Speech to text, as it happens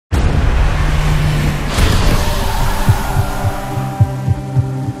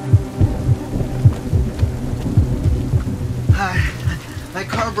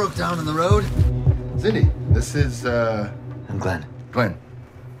down on the road? Cindy, this is, I'm Glen. Glen.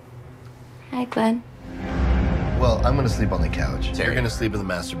 Hi, Glen. Well, I'm gonna sleep on the couch. You're gonna sleep in the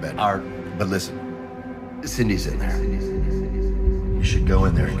master bedroom. But listen, Cindy's in there. You should go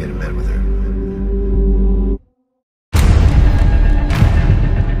in there and get in bed with her.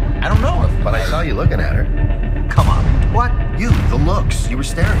 I don't know her. But I saw you looking at her. Come on. What? You, the looks. You were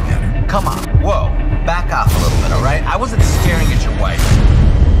staring at her. Come on. Whoa. Back off a little bit, all right? I wasn't staring at your wife.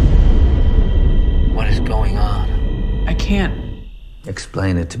 What is going on? I can't.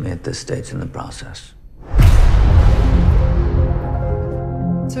 Explain it to me at this stage in the process.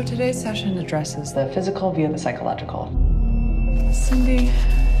 So today's session addresses the physical via the psychological. Cindy,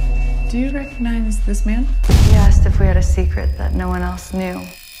 do you recognize this man? He asked if we had a secret that no one else knew.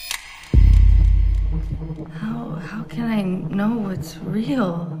 How can I know it's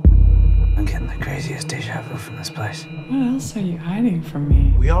real? I'm getting the craziest deja vu from this place. What else are you hiding from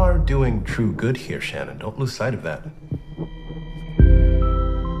me? We are doing true good here, Shannon. Don't lose sight of that.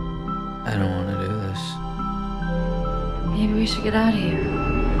 I don't want to do this. Maybe we should get out of here.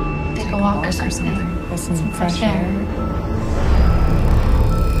 Take a walk or something. Get some fresh air.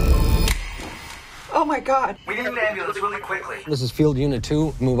 Oh my God. We need an ambulance really quickly. This is Field Unit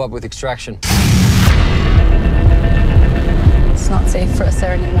 2. Move up with extraction. It's not safe for us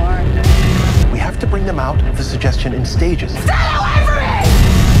there anymore. We have to bring them out of the suggestion in stages. Stay away from me!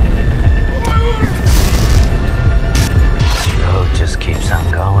 The road just keeps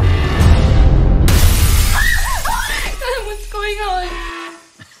on going. What's going on?